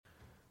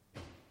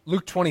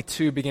Luke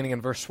 22, beginning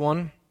in verse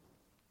 1.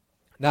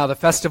 Now the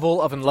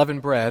festival of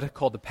unleavened bread,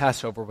 called the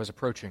Passover, was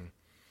approaching.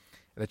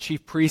 And the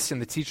chief priests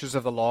and the teachers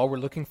of the law were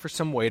looking for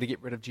some way to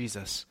get rid of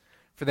Jesus,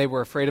 for they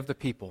were afraid of the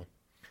people.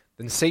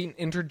 Then Satan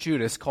entered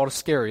Judas, called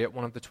Iscariot,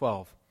 one of the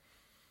 12.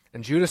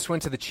 And Judas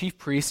went to the chief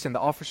priests and the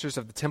officers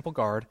of the temple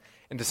guard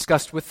and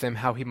discussed with them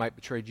how he might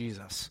betray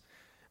Jesus.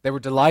 They were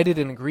delighted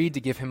and agreed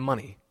to give him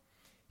money.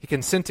 He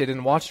consented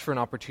and watched for an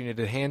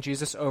opportunity to hand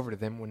Jesus over to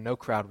them when no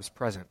crowd was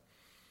present.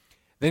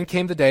 Then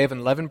came the day of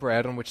unleavened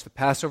bread on which the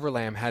Passover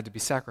lamb had to be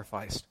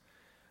sacrificed.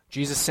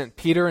 Jesus sent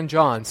Peter and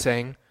John,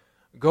 saying,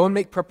 "Go and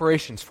make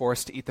preparations for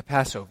us to eat the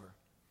Passover."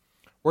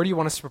 "Where do you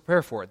want us to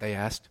prepare for it?" they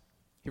asked.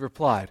 He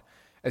replied,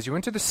 "As you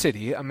enter the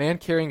city, a man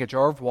carrying a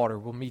jar of water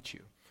will meet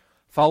you.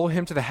 Follow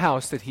him to the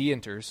house that he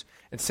enters,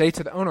 and say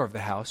to the owner of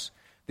the house,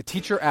 'The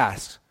teacher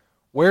asks,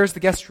 where is the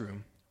guest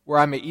room, where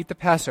I may eat the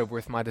Passover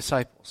with my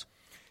disciples?'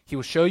 He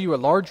will show you a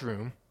large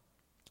room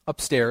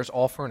upstairs,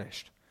 all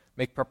furnished.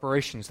 Make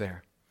preparations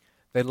there."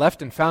 They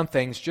left and found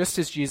things just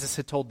as Jesus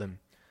had told them.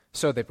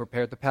 So they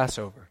prepared the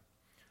Passover.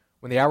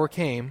 When the hour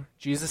came,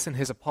 Jesus and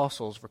his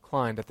apostles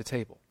reclined at the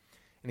table.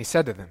 And he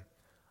said to them,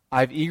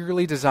 "I have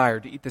eagerly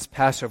desired to eat this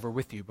Passover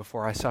with you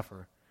before I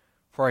suffer.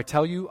 For I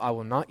tell you, I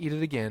will not eat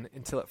it again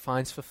until it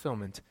finds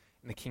fulfillment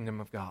in the kingdom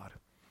of God."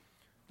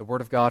 The word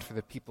of God for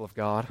the people of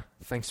God.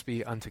 Thanks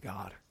be unto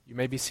God. You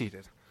may be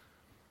seated.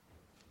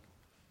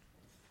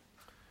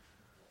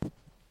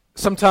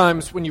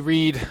 Sometimes when you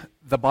read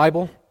the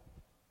Bible,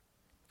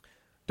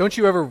 don't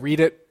you ever read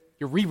it?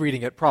 You're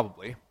rereading it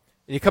probably,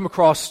 and you come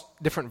across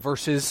different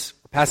verses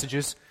or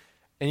passages,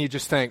 and you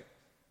just think,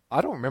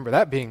 I don't remember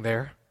that being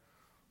there.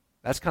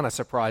 That's kind of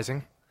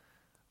surprising.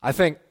 I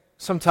think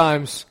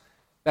sometimes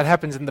that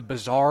happens in the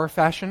bizarre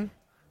fashion,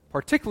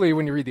 particularly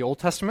when you read the Old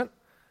Testament.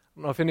 I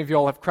don't know if any of you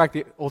all have cracked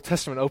the Old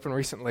Testament open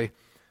recently.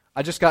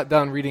 I just got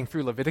done reading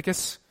through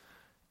Leviticus,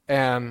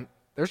 and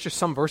there's just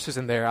some verses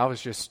in there I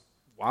was just,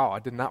 wow, I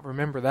did not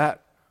remember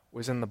that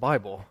was in the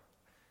Bible.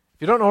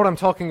 If you don't know what I'm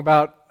talking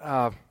about,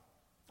 I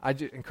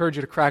encourage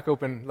you to crack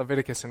open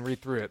Leviticus and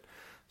read through it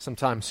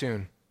sometime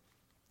soon.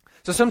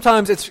 So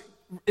sometimes it's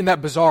in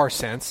that bizarre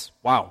sense,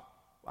 wow,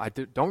 I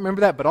don't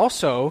remember that, but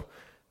also,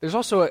 there's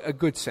also a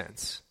good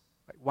sense.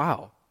 Like,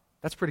 wow,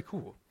 that's pretty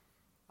cool.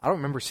 I don't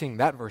remember seeing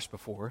that verse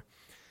before.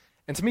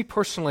 And to me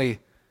personally,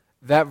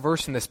 that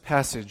verse in this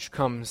passage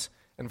comes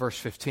in verse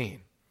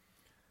 15.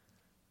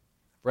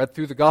 Read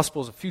through the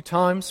Gospels a few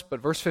times, but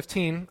verse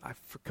 15, I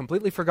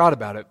completely forgot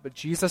about it. But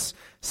Jesus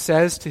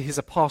says to his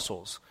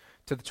apostles,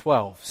 to the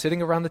 12,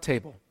 sitting around the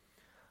table,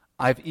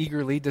 "I've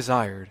eagerly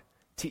desired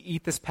to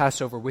eat this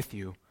Passover with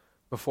you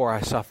before I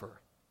suffer."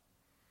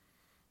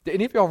 Do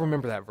any of y'all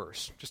remember that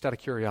verse, just out of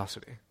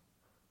curiosity?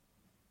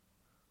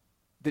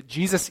 That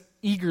Jesus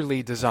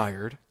eagerly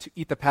desired to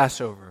eat the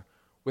Passover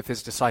with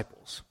his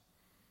disciples.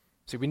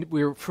 See,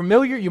 we're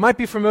familiar, you might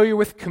be familiar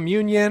with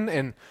communion,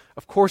 and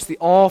of course the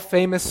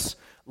all-famous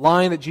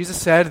line that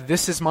Jesus said,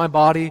 "This is my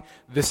body,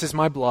 this is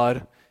my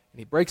blood." And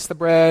he breaks the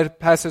bread,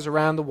 passes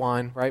around the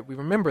wine, right? We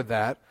remember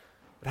that.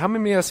 But how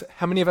many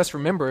of us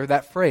remember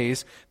that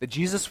phrase that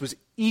Jesus was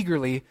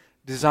eagerly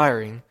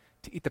desiring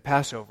to eat the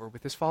Passover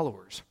with his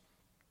followers?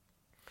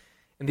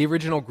 In the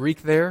original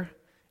Greek there,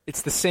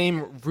 it's the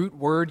same root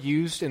word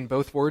used in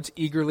both words,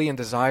 eagerly and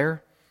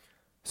desire.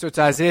 So it's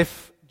as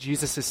if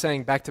Jesus is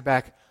saying back to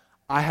back,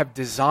 I have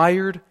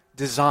desired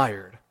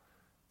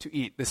to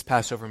eat this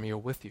Passover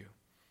meal with you.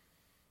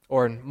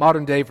 Or in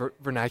modern day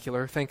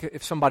vernacular, think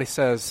if somebody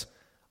says,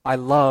 "I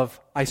love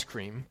ice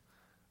cream,"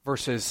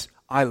 versus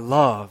 "I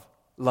love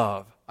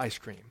ice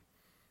cream."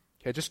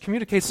 Okay, just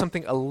communicate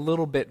something a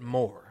little bit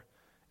more.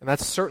 And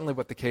that's certainly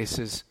what the case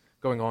is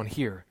going on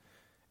here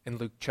in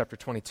Luke chapter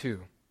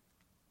 22.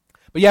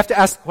 But you have to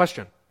ask the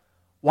question,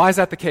 why is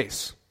that the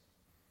case?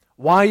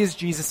 Why is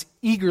Jesus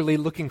eagerly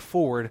looking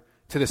forward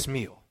to this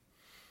meal?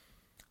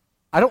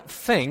 I don't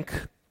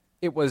think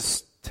it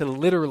was to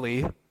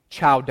literally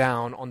chow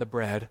down on the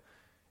bread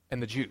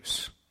and the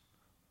juice.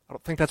 I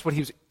don't think that's what he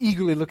was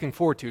eagerly looking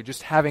forward to,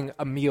 just having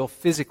a meal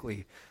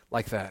physically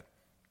like that.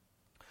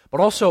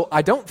 But also,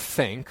 I don't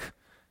think,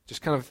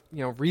 just kind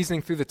of,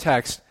 reasoning through the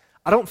text,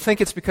 I don't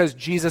think it's because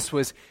Jesus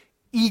was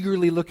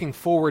eagerly looking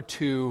forward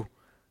to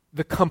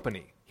the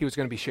company he was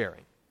going to be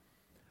sharing.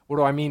 What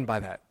do I mean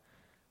by that?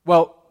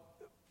 Well,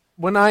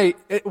 one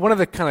of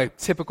the kind of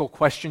typical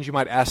questions you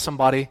might ask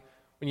somebody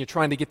when you're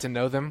trying to get to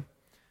know them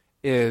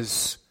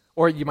is,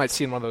 or you might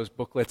see in one of those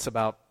booklets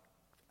about,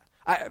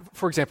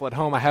 for example, at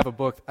home I have a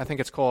book, I think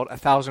it's called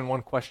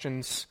 1001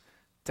 Questions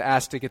to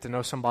Ask to Get to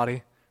Know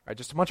Somebody. Right?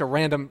 Just a bunch of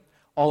random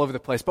all over the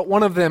place. But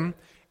one of them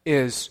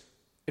is,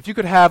 if you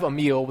could have a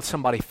meal with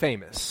somebody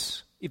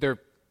famous, either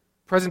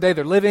present day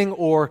they're living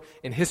or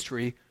in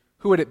history,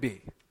 who would it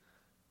be?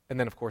 And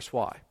then, of course,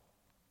 why?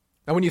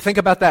 Now, when you think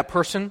about that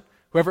person,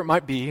 whoever it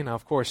might be, now,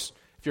 of course,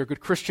 if you're a good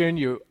Christian,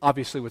 you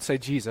obviously would say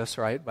Jesus,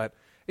 right? But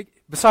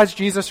besides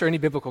Jesus or any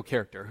biblical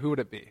character, who would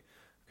it be?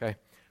 Okay,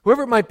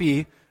 whoever it might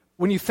be,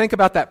 when you think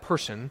about that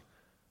person,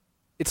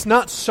 it's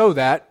not so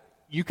that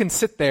you can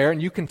sit there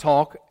and you can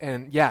talk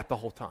and yap the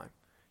whole time.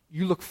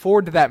 You look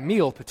forward to that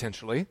meal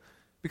potentially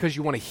because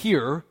you want to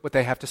hear what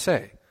they have to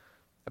say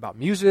about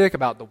music,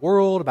 about the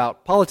world,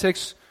 about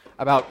politics,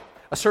 about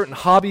a certain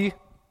hobby.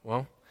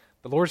 Well,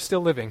 the Lord's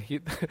still living.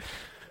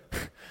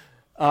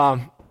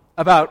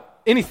 About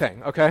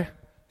anything, okay?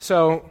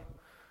 So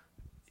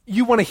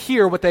you want to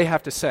hear what they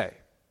have to say,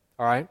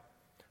 all right?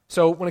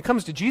 So when it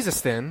comes to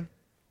Jesus then,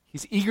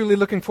 he's eagerly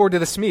looking forward to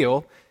this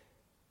meal,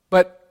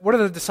 but what are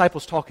the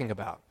disciples talking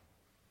about?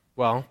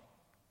 Well,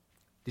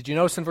 did you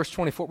notice in verse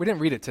 24? We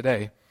didn't read it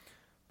today,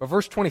 but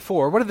verse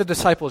 24, what are the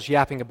disciples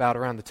yapping about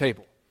around the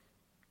table?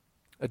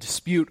 A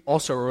dispute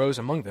also arose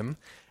among them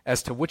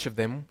as to which of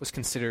them was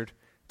considered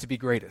to be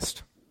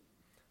greatest.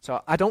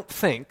 So I don't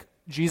think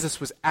Jesus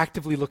was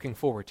actively looking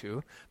forward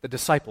to the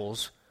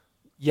disciples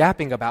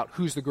yapping about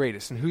who's the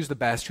greatest and who's the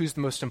best, who's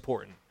the most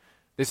important.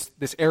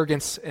 This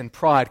arrogance and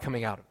pride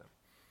coming out of them.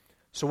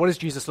 So what is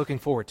Jesus looking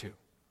forward to?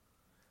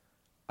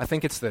 I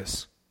think it's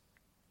this.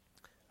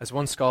 As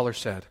one scholar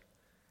said,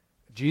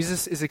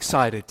 Jesus is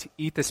excited to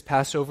eat this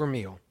Passover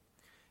meal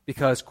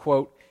because,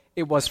 quote,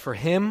 it was for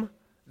him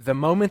the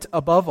moment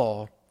above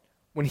all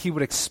when he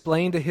would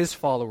explain to his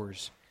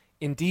followers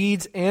in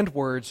deeds and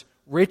words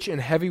rich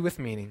and heavy with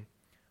meaning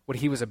what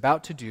he was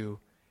about to do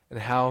and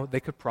how they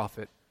could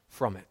profit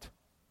from it.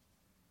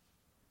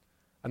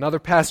 Another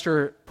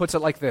pastor puts it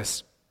like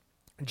this: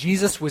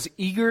 Jesus was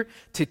eager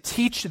to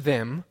teach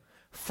them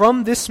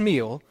from this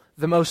meal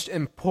the most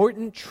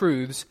important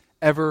truths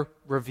ever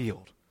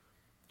revealed.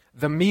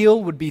 The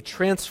meal would be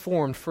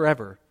transformed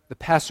forever, the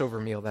Passover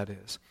meal, that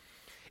is.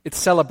 Its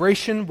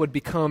celebration would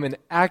become an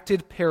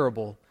acted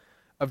parable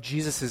of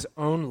Jesus'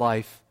 own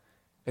life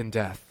and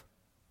death.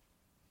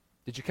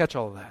 Did you catch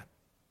all of that?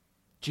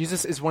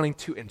 Jesus is wanting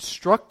to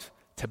instruct,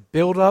 to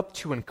build up,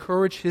 to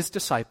encourage his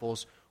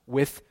disciples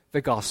with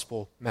the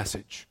gospel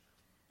message.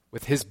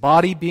 With his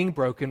body being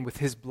broken, with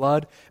his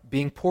blood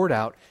being poured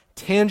out,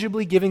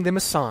 tangibly giving them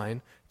a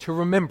sign to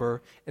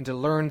remember and to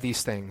learn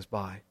these things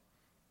by.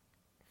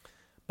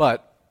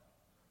 But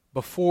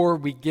before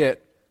we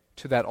get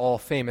to that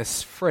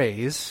all-famous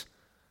phrase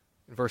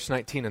in verse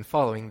 19 and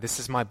following, this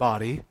is my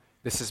body,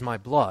 this is my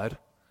blood,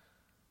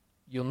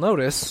 you'll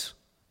notice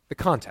the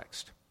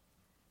context.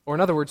 Or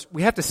in other words,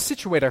 we have to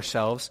situate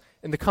ourselves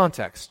in the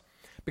context.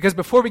 Because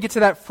before we get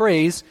to that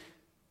phrase,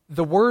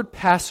 the word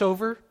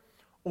Passover,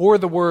 or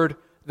the word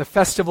the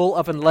festival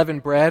of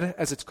unleavened bread,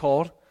 as it's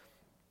called,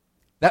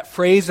 that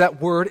phrase,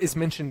 that word is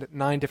mentioned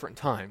 9 different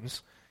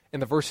times in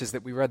the verses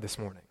that we read this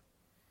morning.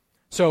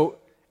 So,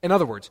 in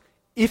other words,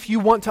 if you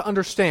want to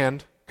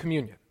understand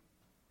communion,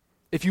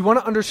 if you want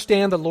to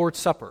understand the Lord's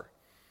Supper,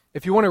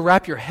 if you want to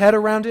wrap your head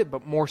around it,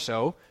 but more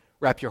so,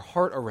 wrap your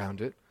heart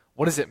around it,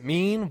 what does it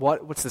mean?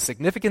 What's the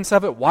significance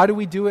of it? Why do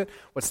we do it?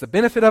 What's the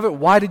benefit of it?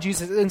 Why did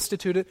Jesus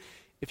institute it?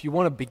 If you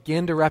want to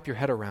begin to wrap your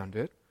head around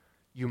it,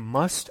 you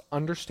must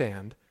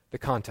understand the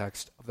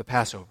context of the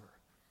Passover.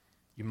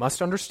 You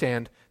must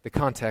understand the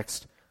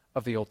context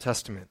of the Old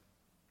Testament.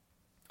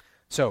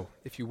 So,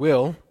 if you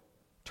will,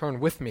 turn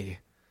with me,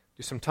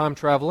 do some time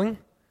traveling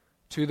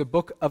to the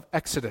book of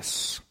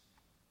Exodus.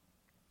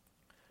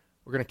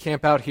 We're going to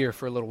camp out here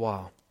for a little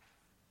while.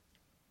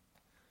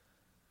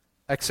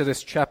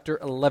 Exodus chapter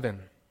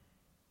 11.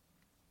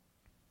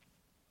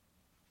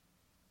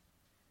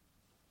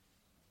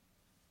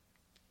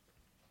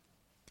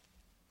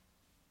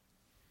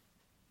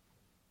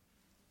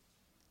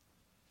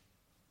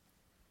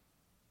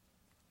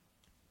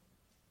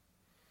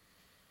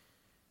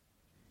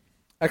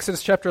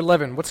 Exodus chapter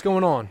 11, what's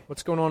going on?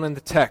 What's going on in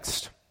the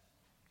text?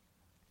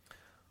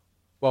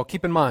 Well,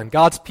 keep in mind,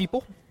 God's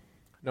people,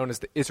 known as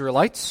the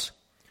Israelites,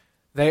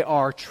 they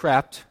are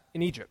trapped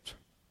in Egypt.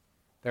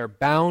 They're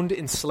bound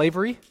in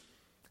slavery.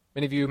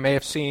 Many of you may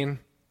have seen,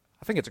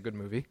 I think it's a good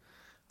movie,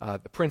 The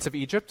Prince of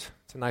Egypt.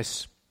 It's a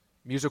nice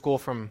musical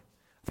from,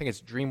 I think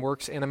it's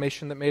DreamWorks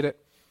Animation that made it.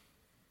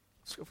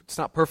 It's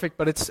not perfect,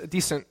 but it's a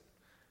decent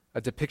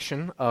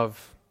depiction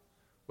of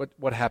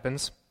what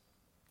happens.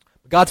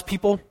 God's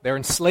people, they're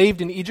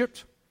enslaved in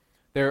Egypt.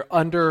 They're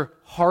under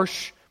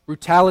harsh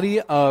brutality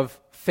of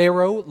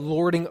Pharaoh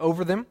lording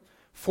over them,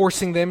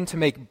 forcing them to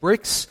make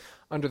bricks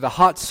under the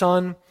hot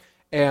sun,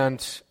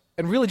 and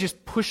really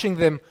just pushing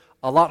them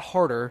a lot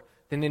harder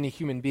than any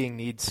human being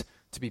needs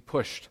to be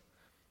pushed.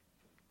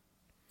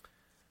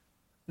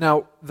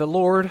 Now, the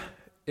Lord,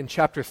 in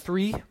chapter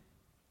 3,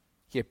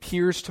 he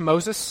appears to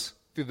Moses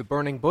through the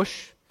burning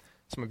bush.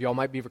 Some of y'all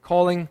might be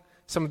recalling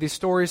some of these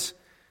stories.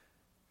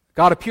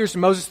 God appears to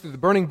Moses through the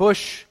burning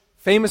bush,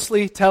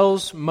 famously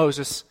tells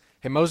Moses,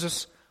 hey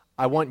Moses,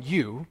 I want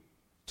you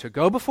to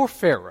go before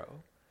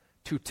Pharaoh,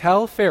 to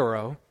tell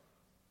Pharaoh,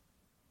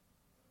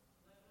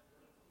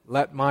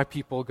 let my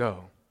people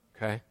go.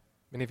 Okay?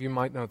 Many of you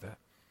might know that.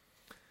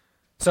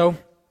 So,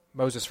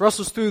 Moses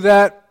wrestles through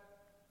that.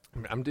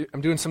 I'm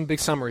doing some big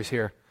summaries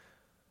here.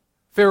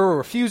 Pharaoh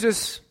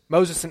refuses.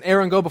 Moses and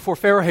Aaron go before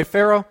Pharaoh. Hey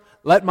Pharaoh,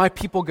 let my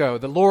people go.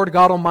 The Lord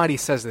God Almighty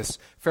says this.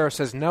 Pharaoh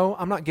says, no,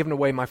 I'm not giving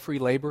away my free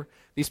labor.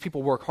 These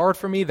people work hard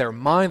for me. They're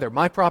mine. They're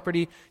my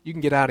property. You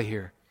can get out of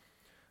here.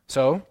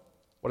 So,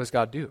 what does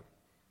God do?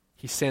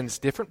 he sends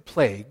different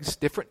plagues,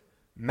 different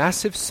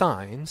massive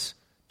signs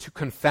to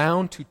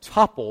confound, to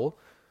topple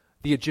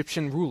the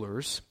Egyptian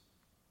rulers.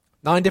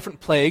 9 different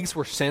plagues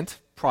were sent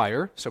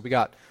prior, so we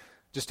got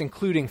just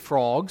including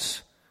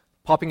frogs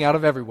popping out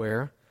of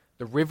everywhere,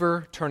 the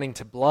river turning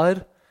to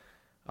blood,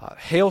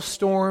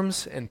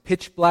 hailstorms and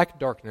pitch black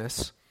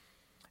darkness,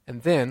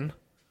 and then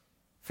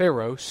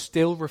Pharaoh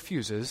still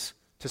refuses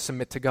to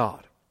submit to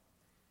God.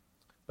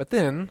 But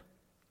then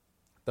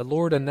the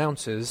Lord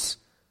announces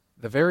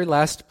the very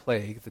last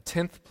plague, the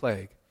 10th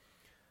plague,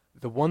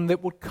 the one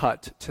that would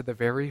cut to the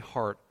very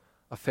heart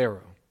of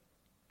Pharaoh,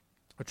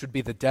 which would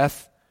be the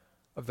death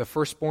of the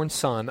firstborn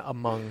son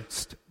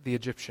amongst the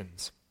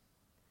Egyptians.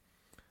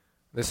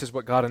 This is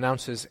what God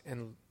announces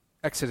in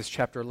Exodus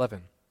chapter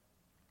 11.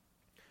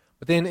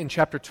 But then in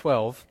chapter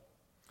 12,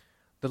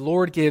 the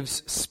Lord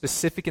gives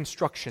specific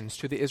instructions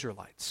to the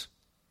Israelites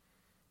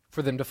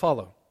for them to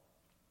follow.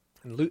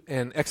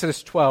 In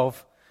Exodus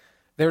 12,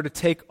 they're to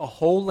take a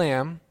whole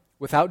lamb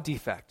without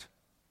defect.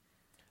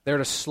 They're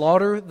to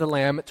slaughter the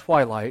lamb at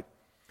twilight,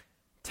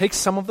 take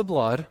some of the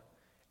blood,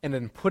 and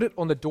then put it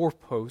on the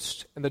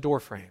doorpost and the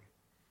doorframe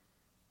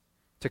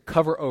to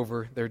cover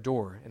over their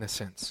door, in a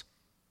sense.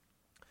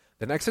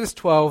 Then Exodus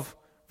 12,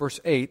 verse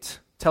 8,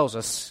 tells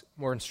us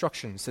more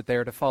instructions that they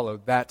are to follow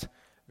that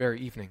very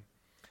evening.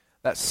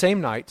 That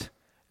same night,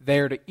 they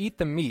are to eat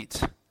the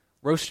meat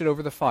roasted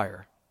over the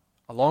fire,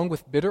 along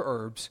with bitter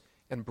herbs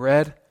and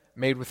bread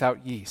made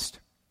without yeast.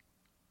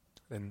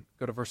 Then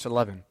go to verse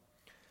 11.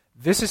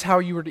 This is how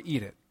you are to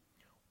eat it,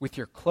 with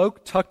your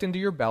cloak tucked into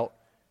your belt,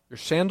 your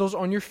sandals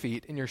on your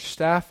feet, and your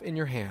staff in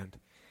your hand.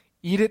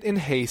 Eat it in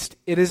haste.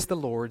 It is the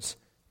Lord's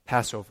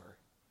Passover.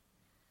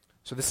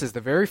 So this is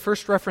the very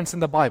first reference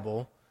in the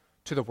Bible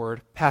to the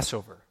word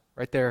Passover,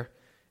 right there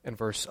in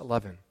verse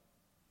 11.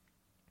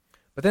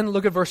 But then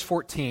look at verse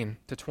 14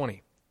 to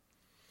 20.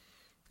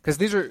 Because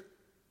these are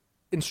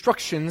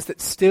instructions that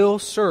still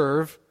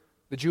serve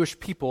the Jewish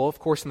people, of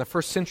course, in the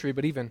first century,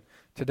 but even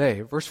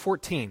today. Verse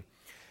 14.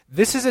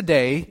 This is a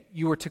day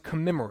you are to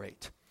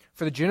commemorate.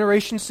 For the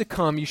generations to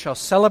come, you shall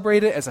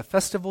celebrate it as a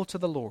festival to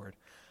the Lord,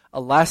 a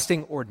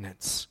lasting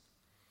ordinance.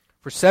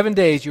 For 7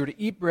 days you are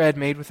to eat bread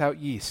made without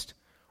yeast.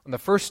 On the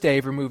first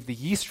day, remove the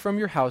yeast from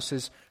your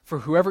houses, for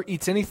whoever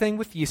eats anything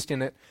with yeast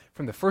in it,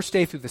 from the first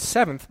day through the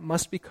 7th,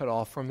 must be cut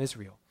off from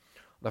Israel.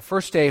 On the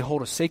first day,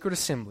 hold a sacred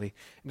assembly,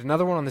 and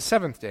another one on the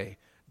 7th day.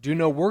 Do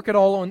no work at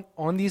all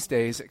on these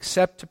days,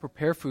 except to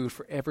prepare food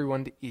for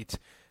everyone to eat.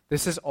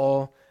 This is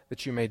all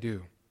that you may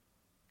do.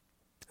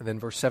 And then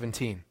verse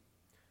 17.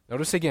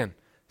 Notice again,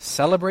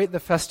 celebrate the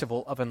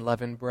festival of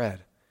unleavened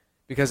bread,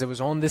 because it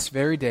was on this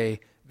very day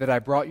that I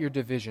brought your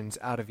divisions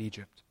out of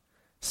Egypt.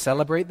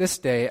 Celebrate this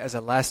day as a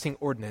lasting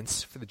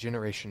ordinance for the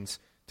generations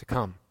to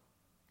come.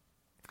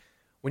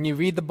 When you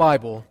read the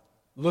Bible,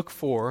 look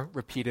for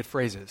repeated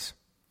phrases.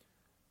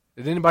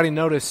 Did anybody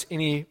notice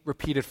any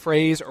repeated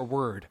phrase or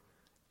word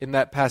in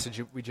that passage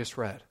that we just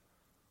read?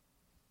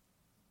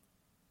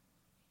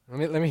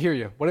 Let me hear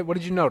you. What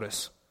did you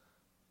notice?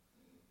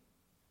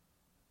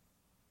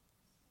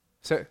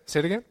 Say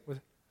it again.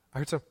 I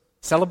heard some.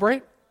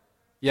 Celebrate?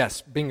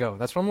 Yes, bingo.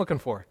 That's what I'm looking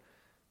for.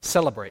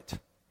 Celebrate.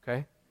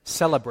 Okay?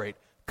 Celebrate.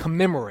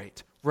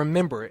 Commemorate.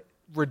 Remember it.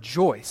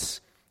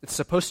 Rejoice. It's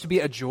supposed to be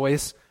a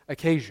joyous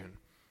occasion.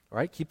 All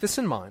right? Keep this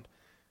in mind.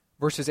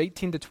 Verses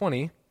 18 to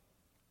 20,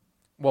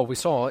 well, we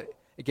saw it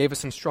gave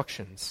us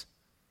instructions.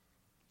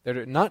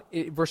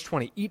 Verse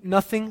 20, eat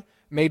nothing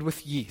made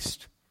with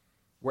yeast.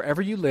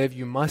 Wherever you live,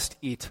 you must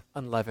eat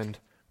unleavened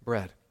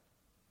bread.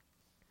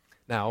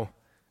 Now,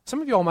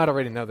 some of you all might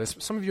already know this,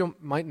 but some of you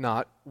might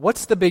not.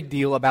 What's the big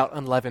deal about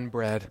unleavened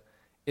bread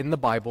in the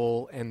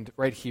Bible and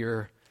right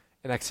here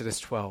in Exodus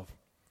 12?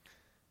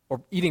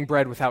 Or eating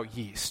bread without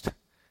yeast.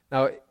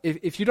 Now,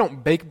 if you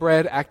don't bake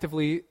bread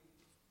actively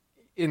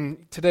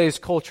in today's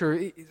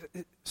culture,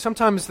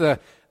 sometimes the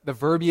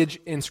verbiage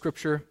in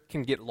Scripture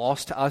can get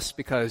lost to us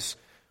because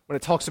when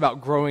it talks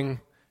about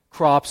growing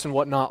crops and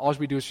whatnot, all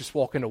we do is just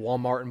walk into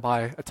Walmart and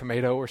buy a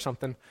tomato or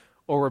something.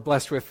 Or we're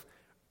blessed with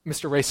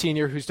Mr. Ray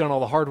Sr., who's done all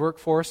the hard work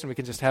for us, and we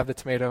can just have the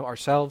tomato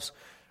ourselves.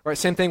 All right,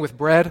 same thing with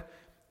bread.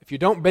 If you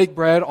don't bake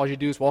bread, all you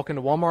do is walk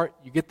into Walmart,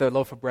 you get the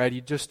loaf of bread,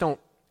 you just don't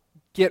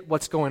get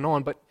what's going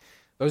on. But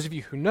those of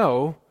you who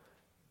know,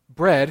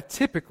 bread,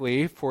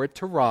 typically, for it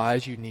to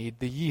rise, you need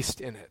the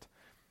yeast in it.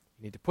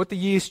 You need to put the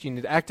yeast, you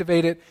need to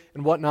activate it,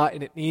 and whatnot,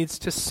 and it needs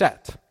to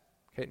set.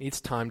 Okay, it needs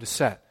time to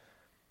set.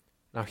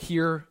 Now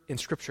here in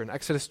Scripture, in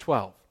Exodus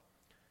 12,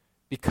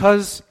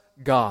 because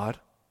God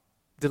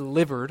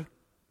delivered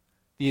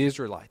the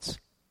Israelites,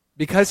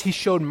 because he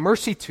showed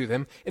mercy to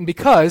them, and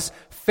because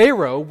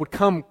Pharaoh would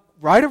come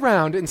right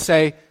around and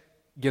say,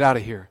 get out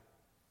of here.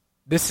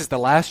 This is the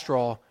last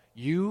straw.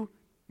 You,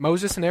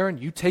 Moses and Aaron,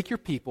 you take your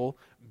people,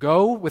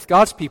 go with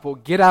God's people,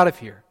 get out of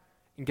here,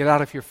 and get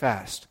out of here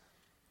fast.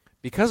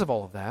 Because of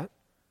all of that,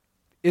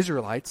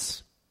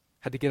 Israelites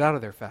had to get out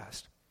of there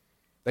fast.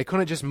 They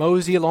couldn't just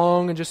mosey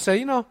along and just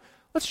say,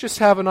 let's just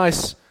have a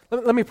nice,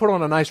 let me put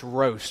on a nice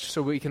roast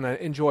so we can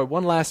enjoy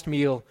one last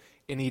meal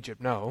in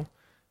Egypt. No.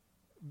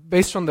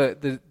 based on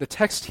the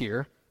text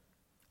here,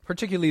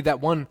 particularly that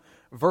one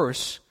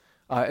verse,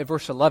 at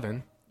verse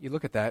 11, you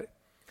look at that,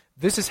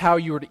 this is how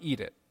you are to eat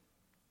it.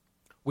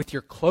 With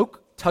your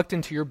cloak tucked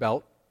into your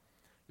belt,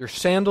 your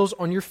sandals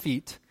on your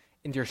feet,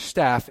 and your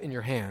staff in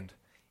your hand.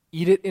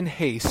 Eat it in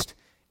haste.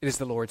 It is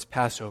the Lord's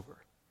Passover.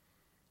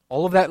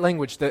 All of that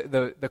language,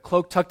 the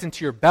cloak tucked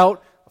into your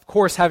belt, of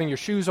course having your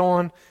shoes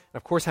on, and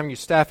of course having your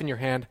staff in your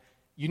hand,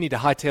 you need to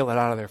hightail it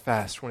out of there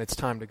fast when it's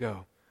time to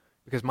go,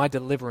 because my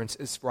deliverance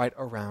is right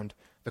around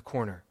the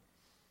corner.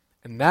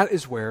 And that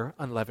is where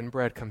unleavened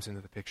bread comes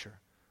into the picture.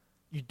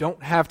 You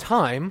don't have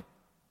time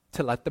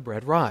to let the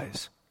bread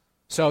rise.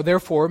 So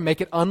therefore,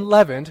 make it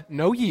unleavened,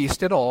 no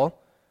yeast at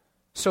all,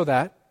 so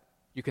that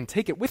you can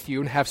take it with you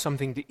and have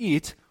something to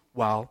eat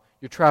while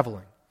you're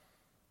traveling.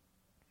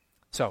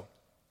 So,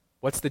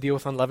 what's the deal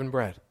with unleavened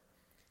bread?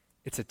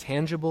 It's a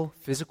tangible,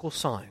 physical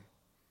sign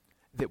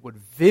that would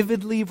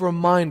vividly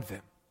remind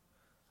them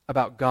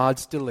about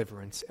God's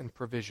deliverance and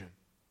provision.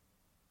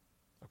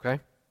 Okay?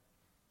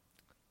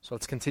 So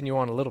let's continue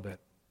on a little bit.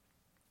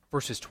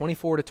 Verses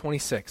 24 to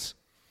 26.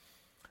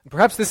 And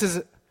perhaps this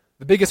is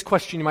the biggest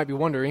question you might be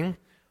wondering.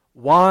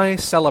 Why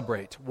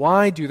celebrate?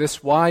 Why do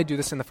this? Why do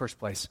this in the first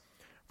place?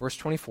 Verse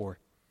 24.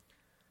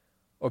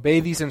 Obey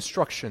these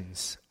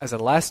instructions as a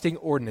lasting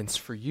ordinance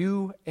for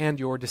you and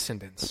your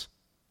descendants.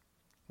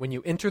 When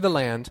you enter the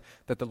land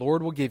that the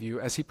Lord will give you,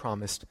 as he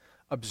promised,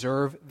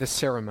 observe the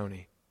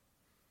ceremony.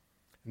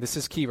 And this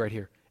is key right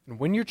here. And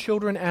when your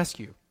children ask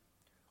you,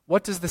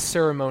 what does the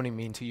ceremony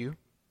mean to you?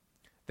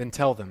 Then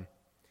tell them,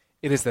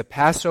 it is the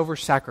Passover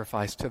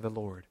sacrifice to the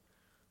Lord,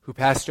 who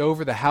passed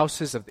over the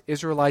houses of the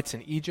Israelites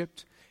in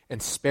Egypt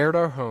and spared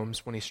our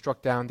homes when he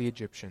struck down the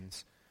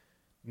Egyptians.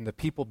 And the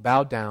people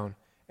bowed down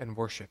and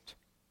worshipped.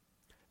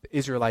 The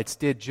Israelites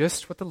did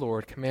just what the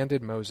Lord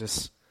commanded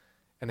Moses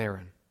and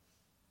Aaron.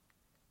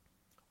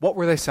 What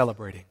were they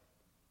celebrating?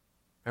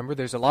 Remember,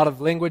 there's a lot of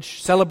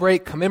language.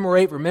 Celebrate,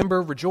 commemorate,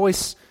 remember,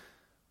 rejoice.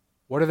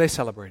 What are they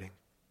celebrating?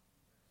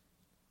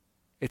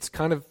 It's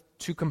kind of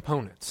two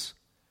components.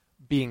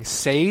 Being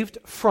saved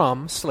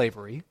from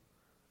slavery,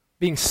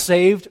 being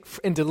saved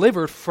and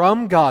delivered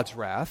from God's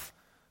wrath,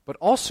 but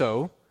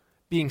also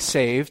being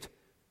saved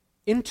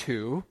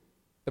into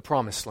the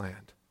promised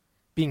land,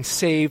 being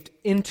saved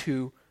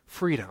into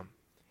freedom,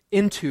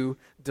 into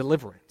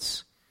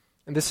deliverance.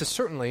 And this is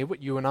certainly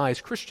what you and I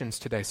as Christians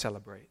today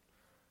celebrate.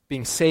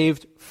 Being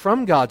saved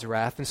from God's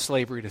wrath and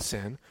slavery to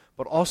sin,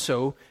 but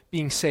also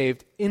being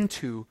saved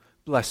into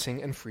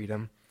blessing and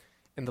freedom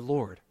in the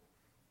Lord.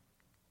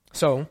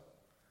 So,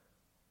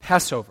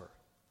 Passover,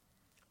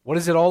 what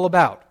is it all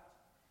about?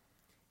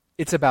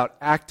 It's about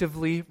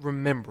actively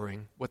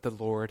remembering what the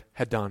Lord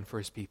had done for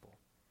his people.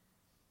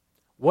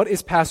 What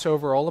is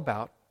Passover all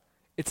about?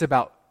 It's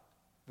about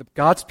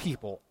God's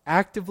people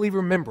actively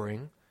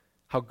remembering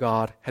how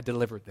God had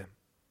delivered them,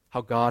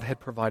 how God had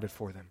provided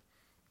for them.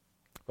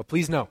 But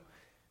please know,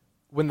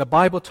 when the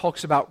Bible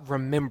talks about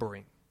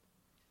remembering,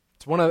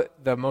 it's one of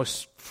the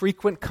most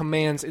frequent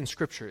commands in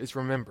Scripture is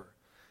remember.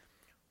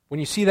 When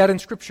you see that in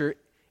Scripture,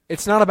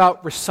 it's not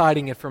about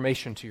reciting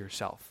information to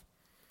yourself.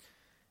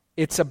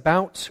 It's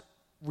about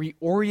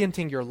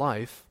reorienting your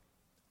life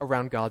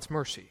around God's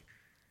mercy.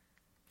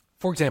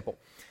 For example,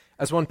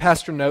 as one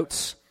pastor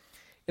notes,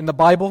 in the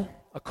Bible,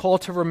 a call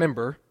to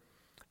remember,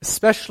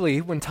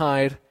 especially when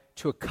tied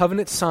to a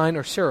covenant sign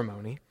or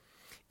ceremony,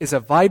 is a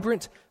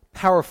vibrant,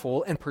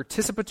 powerful, and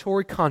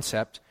participatory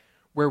concept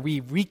where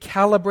we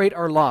recalibrate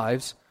our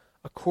lives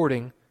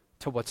according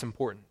to what's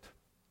important.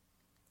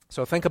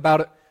 So think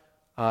about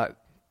it.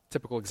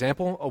 Typical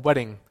example, a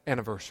wedding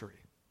anniversary.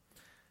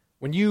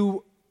 When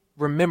you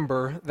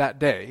remember that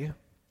day,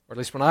 or at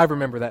least when I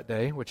remember that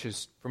day, which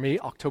is, for me,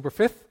 October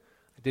 5th,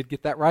 I did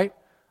get that right.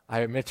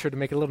 I made sure to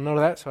make a little note of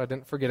that so I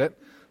didn't forget it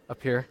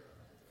up here.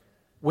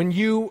 When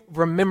you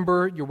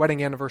remember your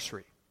wedding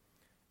anniversary,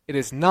 it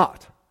is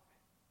not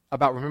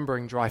about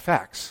remembering dry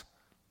facts.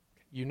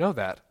 You know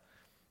that.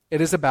 It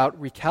is about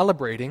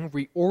recalibrating,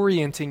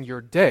 reorienting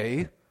your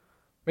day,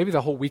 maybe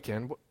the whole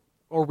weekend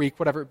or week,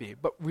 whatever it be,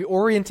 but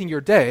reorienting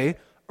your day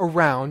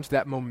around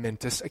that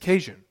momentous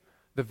occasion,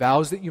 the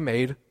vows that you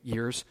made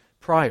years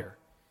prior.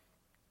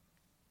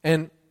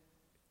 And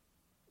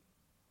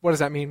what does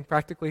that mean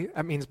practically?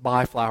 That means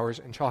buy flowers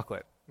and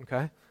chocolate,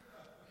 okay?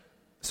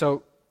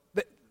 So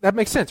that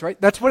makes sense, right?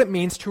 That's what it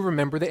means to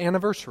remember the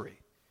anniversary.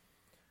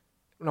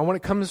 Now, when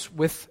it comes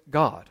with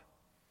God,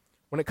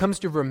 when it comes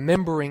to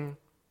remembering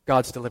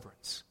God's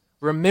deliverance,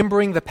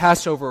 remembering the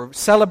Passover,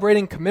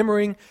 celebrating,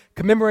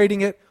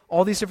 commemorating it,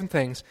 all these different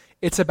things,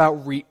 it's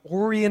about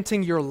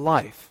reorienting your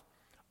life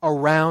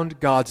around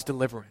God's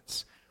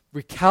deliverance,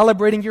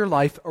 recalibrating your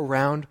life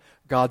around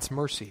God's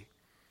mercy.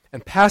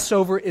 And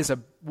Passover is a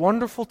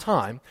wonderful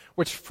time,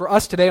 which for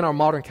us today in our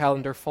modern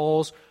calendar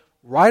falls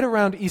right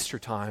around Easter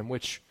time,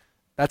 which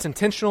that's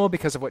intentional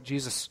because of what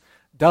Jesus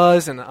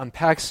does and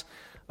unpacks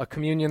a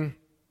communion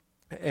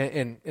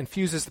and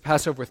infuses the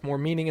Passover with more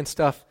meaning and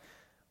stuff.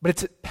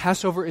 But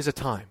Passover is a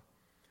time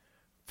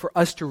for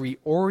us to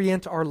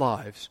reorient our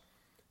lives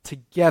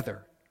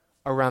together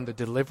around the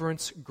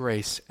deliverance,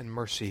 grace, and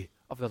mercy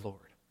of the Lord.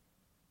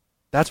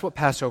 That's what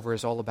Passover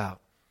is all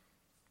about.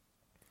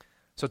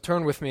 So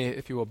turn with me,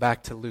 if you will,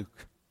 back to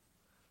Luke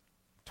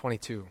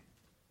 22.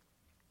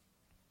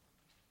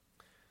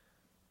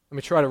 Let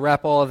me try to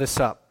wrap all of this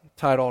up,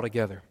 tie it all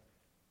together.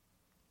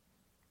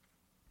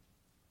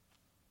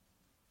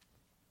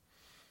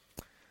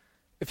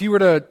 If you were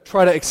to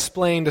try to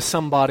explain to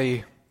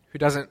somebody who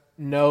doesn't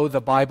know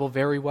the Bible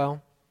very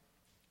well,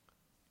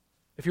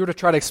 if you were to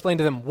try to explain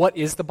to them what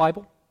is the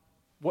Bible,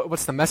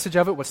 what's the message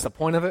of it, what's the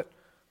point of it,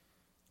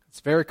 it's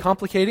very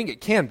complicating.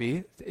 It can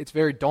be. It's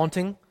very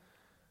daunting.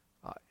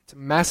 It's a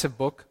massive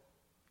book.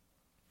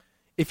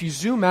 If you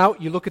zoom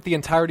out, you look at the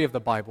entirety of the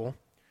Bible,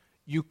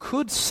 you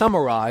could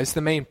summarize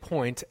the main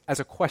point as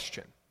a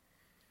question.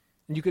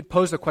 And you could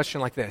pose the question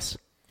like this: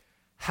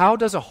 how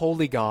does a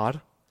holy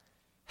God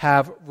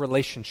have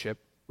relationship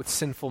with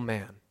sinful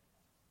man?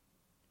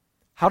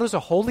 How does a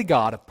holy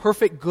God, a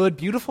perfect, good,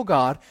 beautiful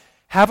God,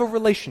 have a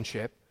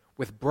relationship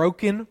with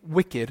broken,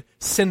 wicked,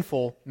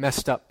 sinful,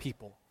 messed up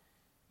people?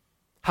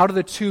 How do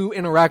the two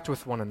interact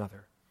with one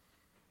another?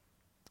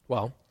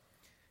 Well,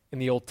 in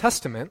the Old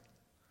Testament,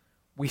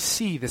 we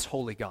see this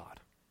holy God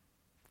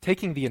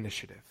taking the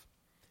initiative,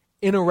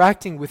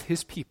 interacting with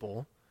his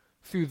people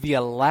through the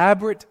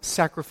elaborate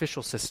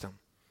sacrificial system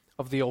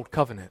of the Old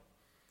Covenant.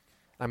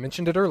 I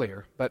mentioned it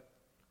earlier, but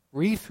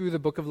read through the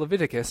book of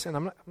Leviticus,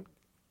 and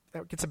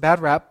that gets a bad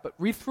rap, but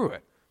read through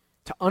it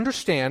to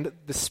understand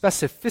the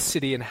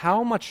specificity and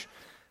how much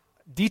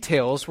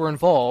details were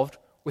involved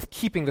with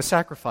keeping the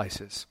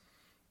sacrifices.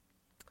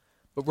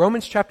 But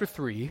Romans chapter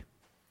 3,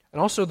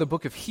 and also the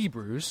book of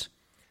Hebrews,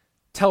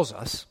 tells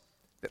us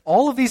that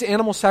all of these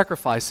animal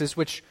sacrifices,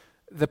 which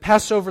the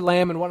Passover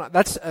lamb and whatnot,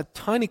 that's a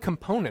tiny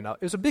component.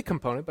 It was a big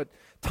component, but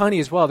tiny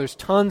as well. There's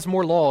tons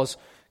more laws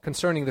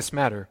concerning this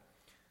matter.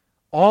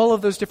 All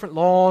of those different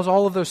laws,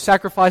 all of those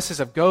sacrifices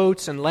of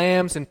goats and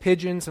lambs and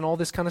pigeons and all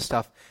this kind of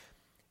stuff,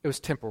 it was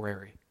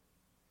temporary.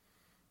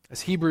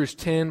 As Hebrews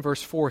 10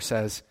 verse 4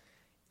 says,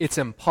 it's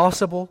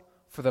impossible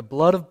for the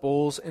blood of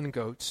bulls and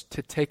goats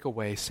to take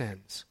away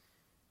sins.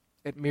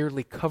 It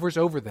merely covers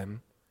over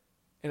them,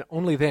 and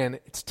only then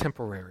it's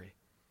temporary.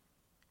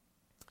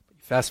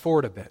 Fast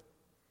forward a bit.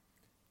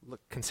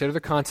 Consider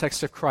the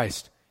context of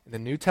Christ in the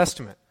New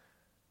Testament.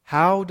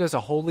 How does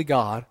a holy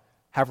God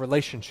have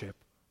relationship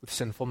with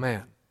sinful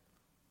man?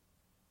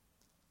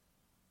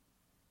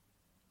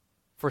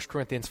 1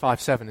 Corinthians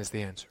 5:7 is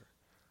the answer.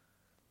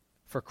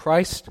 For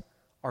Christ,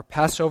 our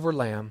Passover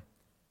lamb,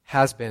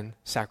 has been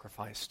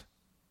sacrificed.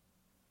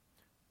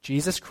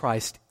 Jesus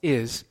Christ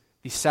is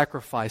the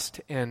sacrifice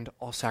to end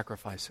all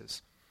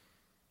sacrifices.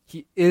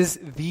 He is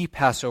the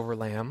Passover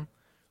lamb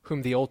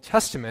whom the Old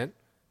Testament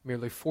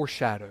merely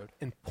foreshadowed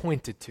and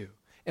pointed to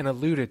and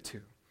alluded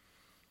to.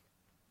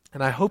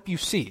 And I hope you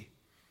see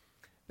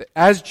that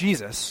as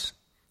Jesus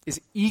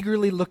is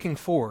eagerly looking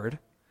forward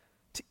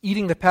to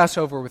eating the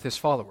Passover with his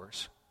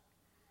followers,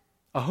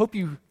 I hope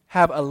you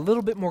have a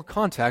little bit more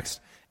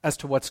context as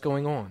to what's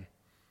going on.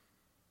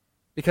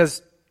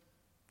 Because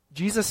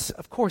Jesus,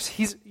 of course,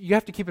 you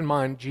have to keep in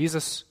mind,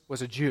 Jesus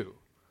was a Jew.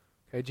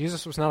 Okay?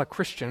 Jesus was not a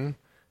Christian,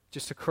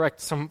 just to correct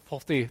some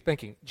faulty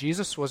thinking.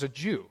 Jesus was a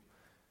Jew.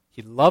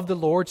 He loved the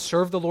Lord,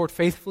 served the Lord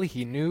faithfully.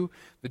 He knew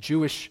the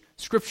Jewish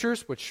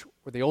scriptures, which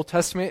were the Old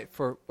Testament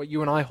for what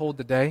you and I hold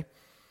today.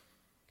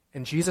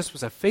 And Jesus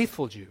was a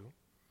faithful Jew.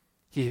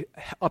 He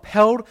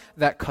upheld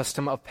that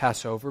custom of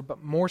Passover,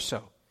 but more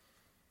so,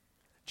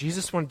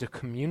 Jesus wanted to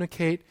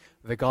communicate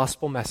the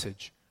gospel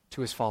message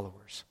to his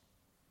followers.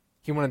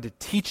 He wanted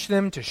to teach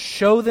them, to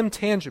show them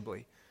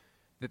tangibly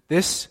that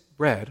this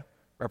bread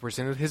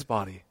represented his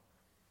body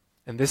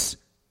and this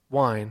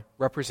wine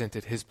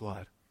represented his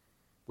blood,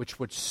 which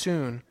would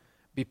soon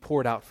be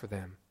poured out for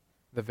them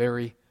the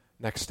very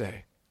next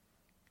day.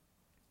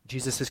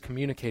 Jesus is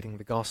communicating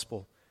the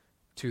gospel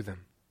to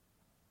them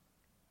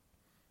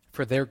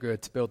for their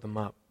good, to build them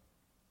up.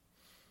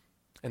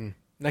 And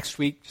next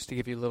week, just to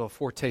give you a little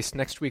foretaste,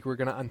 next week we're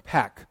going to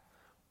unpack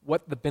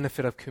what the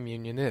benefit of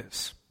communion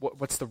is.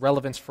 What's the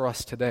relevance for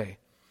us today?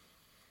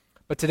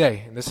 But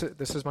today, and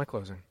this is my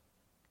closing,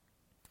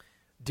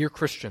 dear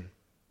Christian,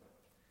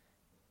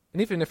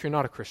 and even if you're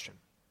not a Christian,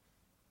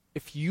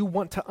 if you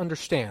want to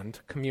understand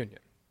communion,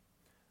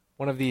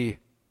 one of the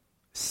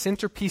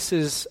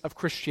centerpieces of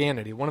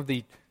Christianity, one of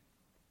the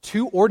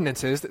two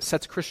ordinances that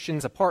sets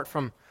Christians apart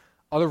from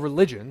other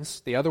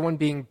religions, the other one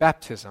being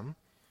baptism,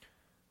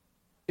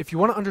 if you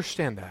want to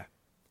understand that,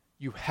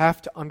 you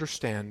have to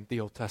understand the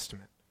Old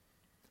Testament.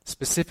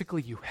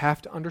 Specifically, you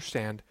have to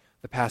understand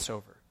the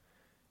Passover.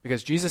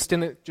 Because Jesus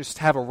didn't just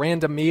have a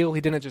random meal. He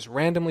didn't just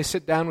randomly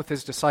sit down with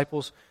his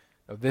disciples.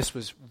 No, this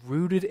was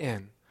rooted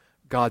in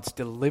God's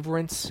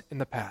deliverance in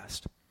the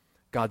past,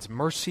 God's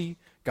mercy,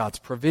 God's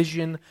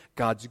provision,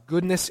 God's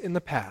goodness in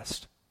the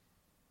past.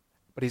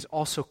 But he's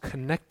also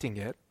connecting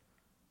it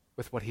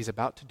with what he's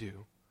about to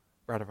do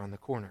right around the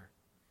corner.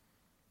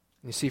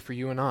 And you see, for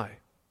you and I,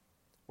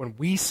 when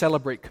we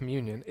celebrate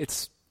communion,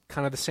 it's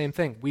kind of the same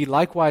thing. We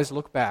likewise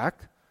look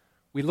back.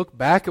 We look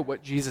back at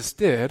what Jesus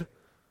did,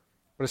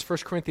 But as 1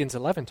 Corinthians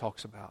 11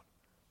 talks about,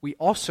 we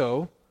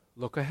also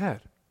look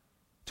ahead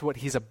to what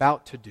he's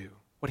about to do,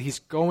 what he's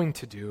going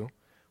to do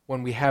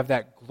when we have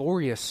that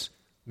glorious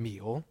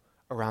meal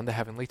around the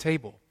heavenly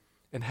table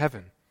in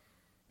heaven.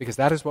 Because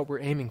that is what we're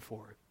aiming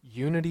for.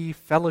 Unity,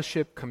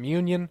 fellowship,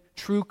 communion,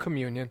 true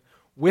communion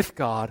with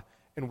God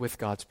and with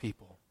God's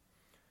people.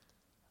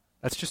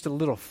 That's just a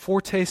little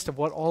foretaste of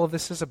what all of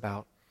this is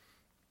about.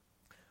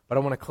 But I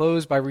want to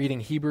close by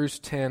reading Hebrews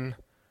 10,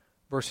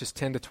 verses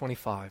 10 to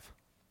 25.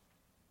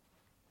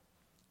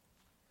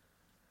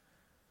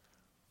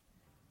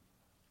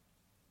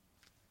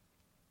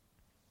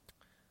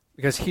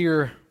 Because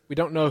here, we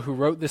don't know who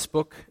wrote this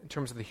book in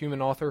terms of the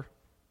human author.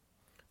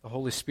 The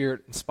Holy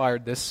Spirit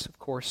inspired this, of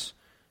course.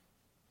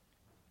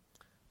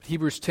 But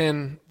Hebrews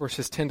 10,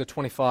 verses 10 to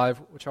 25,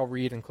 which I'll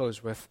read and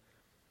close with.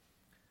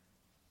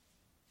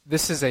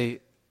 This is a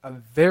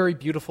very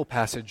beautiful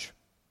passage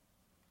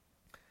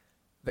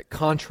that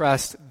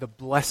contrasts the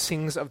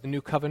blessings of the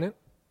new covenant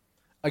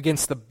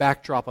against the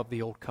backdrop of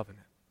the old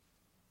covenant.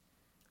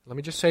 Let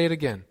me just say it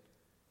again.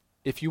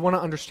 If you want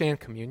to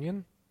understand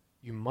communion,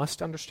 you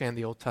must understand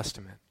the Old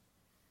Testament.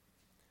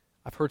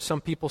 I've heard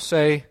some people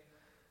say,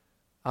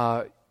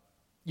 I'm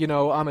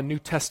a New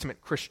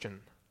Testament Christian.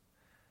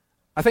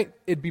 I think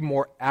it'd be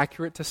more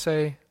accurate to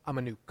say I'm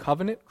a New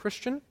Covenant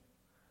Christian,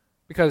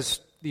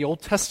 because the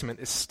Old Testament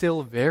is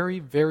still very,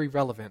 very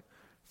relevant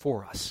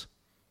for us.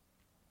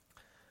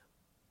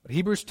 But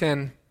Hebrews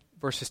 10,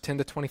 verses 10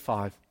 to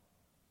 25.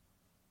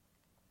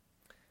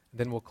 And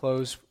then we'll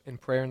close in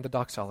prayer and the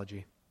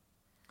doxology.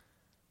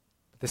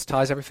 This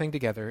ties everything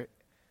together.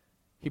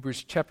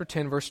 Hebrews chapter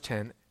 10, verse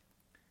 10.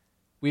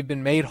 We've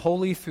been made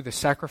holy through the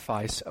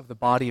sacrifice of the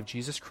body of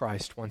Jesus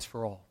Christ once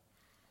for all.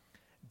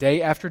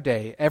 Day after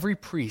day, every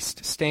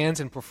priest stands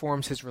and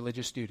performs his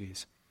religious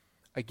duties.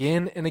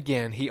 Again and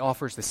again, he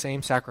offers the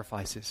same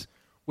sacrifices,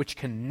 which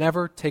can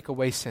never take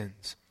away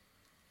sins.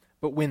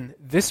 But when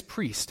this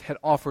priest had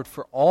offered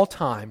for all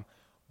time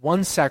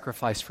one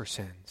sacrifice for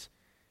sins,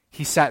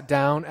 he sat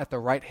down at the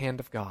right hand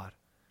of God.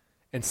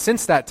 And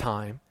since that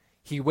time,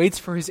 he waits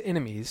for his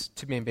enemies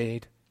to be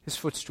made his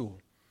footstool.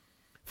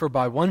 For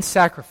by one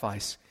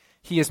sacrifice,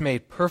 he has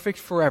made perfect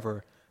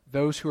forever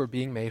those who are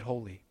being made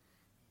holy.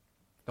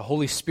 The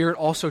Holy Spirit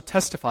also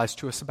testifies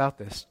to us about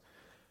this.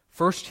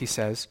 First, he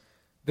says,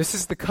 "This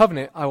is the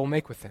covenant I will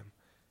make with them.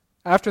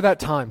 After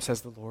that time,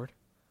 says the Lord,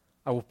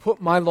 I will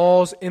put my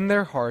laws in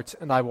their hearts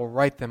and I will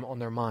write them on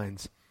their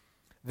minds."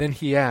 Then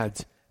he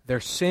adds, "Their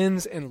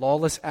sins and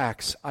lawless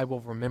acts I will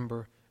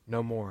remember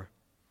no more.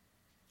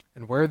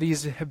 And where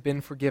these have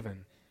been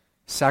forgiven,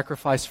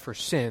 sacrifice for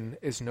sin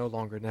is no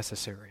longer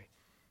necessary."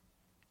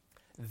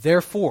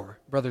 Therefore,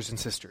 brothers and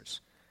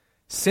sisters,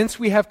 since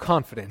we have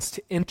confidence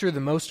to enter the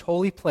most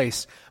holy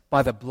place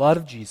by the blood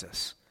of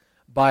Jesus,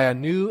 by a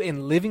new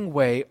and living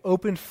way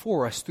opened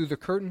for us through the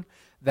curtain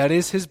that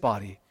is his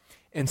body,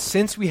 and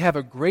since we have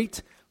a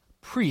great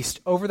priest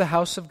over the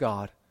house of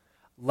God,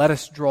 let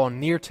us draw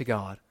near to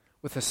God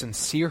with a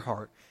sincere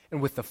heart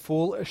and with the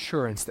full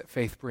assurance that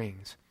faith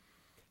brings,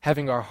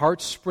 having our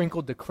hearts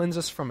sprinkled to cleanse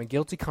us from a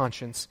guilty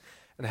conscience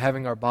and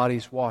having our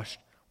bodies washed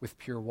with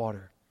pure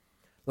water.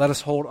 Let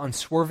us hold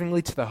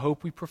unswervingly to the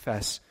hope we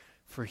profess,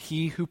 for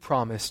he who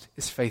promised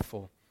is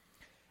faithful.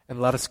 And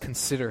let us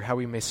consider how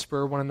we may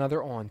spur one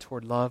another on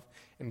toward love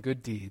and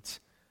good deeds,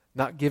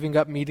 not giving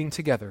up meeting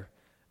together,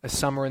 as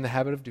some are in the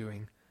habit of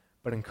doing,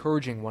 but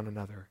encouraging one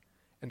another,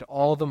 and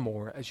all the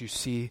more as you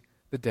see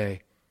the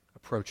day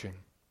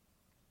approaching.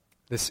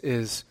 This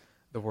is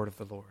the word of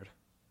the Lord.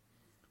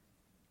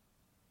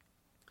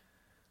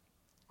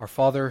 Our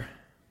Father,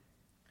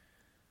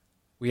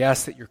 we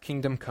ask that your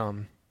kingdom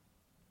come.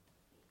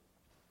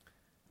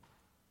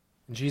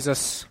 And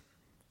Jesus,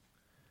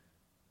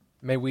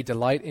 may we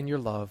delight in your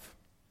love.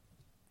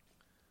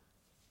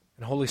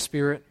 And Holy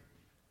Spirit,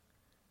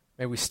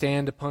 may we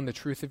stand upon the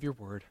truth of your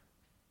word.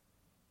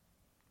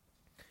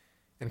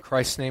 In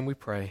Christ's name we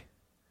pray.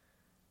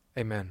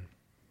 Amen.